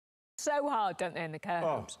So hard, don't they, in the care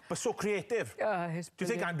homes? But so creative. Do you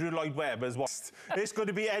think Andrew Lloyd Webber's what? It's going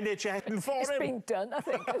to be NHS for him? It's been done, I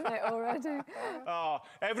think, isn't it, already?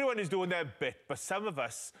 Everyone is doing their bit, but some of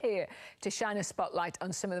us... Here to shine a spotlight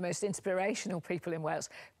on some of the most inspirational people in Wales.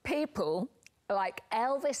 People like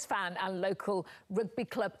Elvis fan and local rugby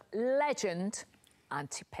club legend,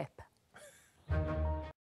 Auntie Pip.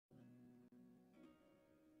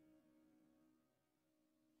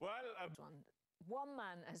 One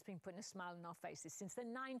man has been putting a smile on our faces since the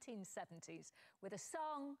 1970s with a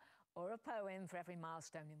song or a poem for every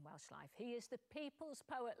milestone in Welsh life. He is the People's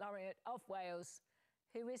Poet Laureate of Wales.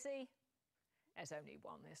 Who is he? There's only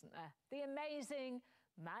one, isn't there? The amazing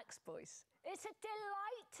Max Boyce. It's a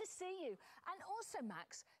delight to see you. And also,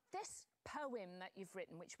 Max, this poem that you've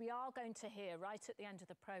written, which we are going to hear right at the end of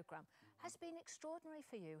the programme, has been extraordinary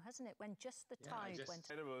for you, hasn't it? When just the tide went...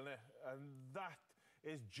 Incredible, isn't it? And that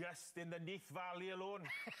is just in the Neath Valley alone.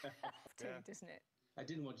 Doesn't it? I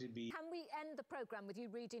didn't want to be... Can we end the programme with you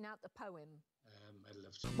reading out the poem? I'd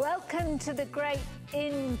love to. Welcome to the great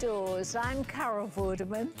indoors. I'm Carol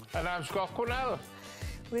Vorderman. And I'm Scott Cornell.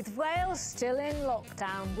 With Wales still in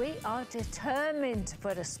lockdown, we are determined to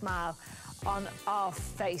put a smile on our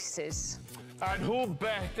faces. And who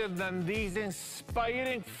better than these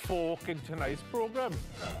inspiring folk in tonight's programme?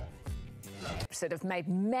 That have made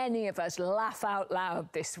many of us laugh out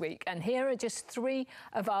loud this week. And here are just three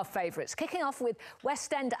of our favourites. Kicking off with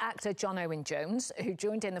West End actor John Owen Jones, who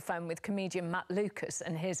joined in the phone with comedian Matt Lucas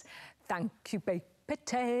and his Thank You Baked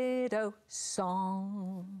Potato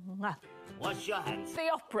song. Wash your hands. The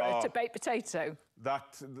opera to Baked Potato.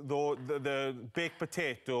 The baked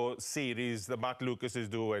potato series that Matt Lucas is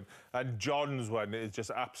doing, and John's one is just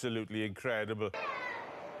absolutely incredible.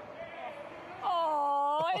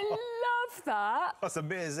 Oh, I love that. That's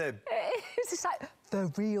amazing. It's just like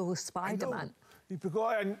the real Spider-Man.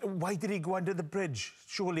 And why did he go under the bridge?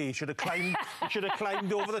 Surely he should have climbed. Should have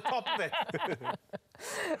climbed over the top of it.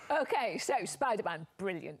 OK, so Spider-Man,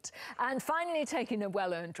 brilliant. And finally taking a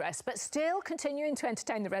well-earned rest, but still continuing to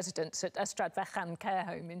entertain the residents at Ystrad Fechan Care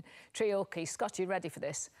Home in Treorchy. Scott, you ready for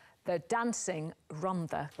this? The dancing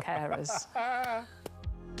Rhondda carers. I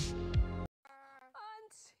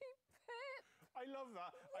love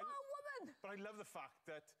that. What a woman! But I love the fact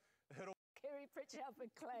that her... Kiri Pritchard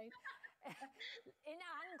McLean in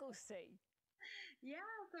Anglesey. Yeah,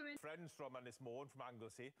 friends from Ynys Môn, from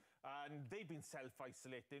Anglesey, and they've been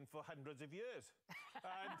self-isolating for hundreds of years.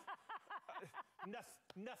 And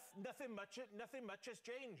nothing much has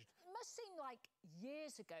changed. It must seem like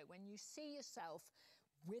years ago when you see yourself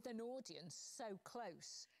with an audience so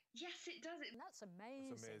close. Yes, it does. That's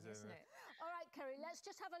amazing, isn't it? All right, Kerry, let's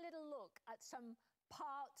just have a little look at some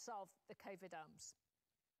parts of the COVID arms.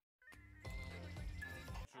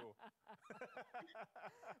 Sure.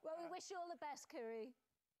 Well, we wish you all the best, Kerry.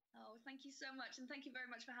 Oh, thank you so much, and thank you very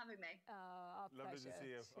much for having me. Oh, our Lovely pleasure. to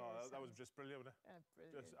see you. Cheers, that was just brilliant, wasn't it?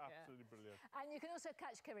 Brilliant, just absolutely brilliant. And you can also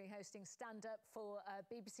catch Kerry hosting stand-up for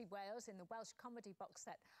BBC Wales in the Welsh comedy box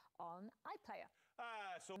set on iPlayer.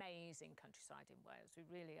 Amazing countryside in Wales, we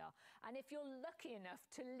really are. And if you're lucky enough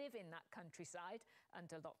to live in that countryside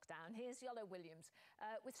under lockdown, here's Iolo Williams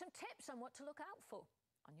with some tips on what to look out for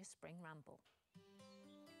on your spring ramble.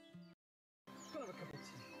 Have a cup of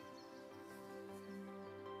tea.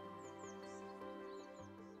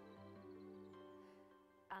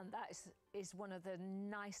 And that is one of the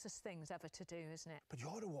nicest things ever to do, isn't it? But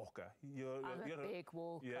you're a walker. You're a big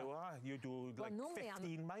walker. Yeah, well, you do like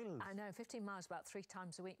 15 miles. I know, 15 miles about 3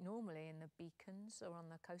 times a week normally in the beacons or on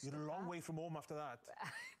the coast. You're a long way from home after that.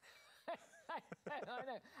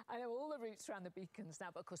 I know all the routes around the beacons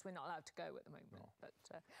now, but of course we're not allowed to go at the moment. No. But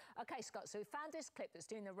OK, Scott, so we found this clip that's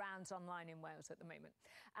doing the rounds online in Wales at the moment.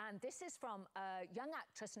 And this is from a young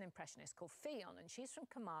actress and impressionist called Ffion, and she's from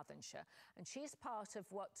Carmarthenshire, and she's part of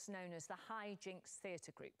what's known as the High Jinks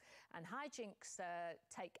Theatre Group. And High Jinks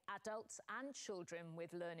take adults and children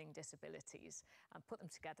with learning disabilities and put them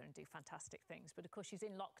together and do fantastic things. But of course she's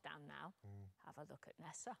in lockdown now. Have a look at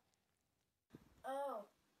Nessa. Oh.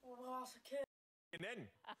 Well, that's a kid. And then,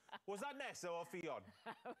 was that Nessa or Ffion?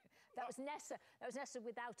 That was Nessa. That was Nessa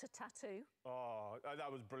without a tattoo. Oh, that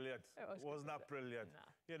was brilliant. Wasn't that brilliant? No.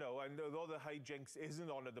 You know, and although the High Jinks isn't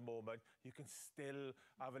on at the moment, you can still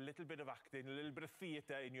have a little bit of acting, a little bit of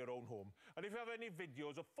theatre in your own home. And if you have any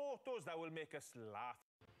videos or photos that will make us laugh.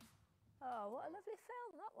 Oh, what a lovely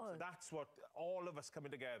film that was. So that's what, all of us coming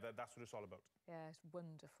together, that's what it's all about. Yeah, it's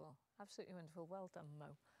wonderful. Absolutely wonderful. Well done, Mo.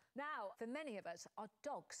 Now, for many of us, our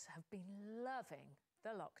dogs have been loving the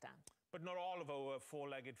lockdown. But not all of our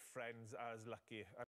four-legged friends are as lucky.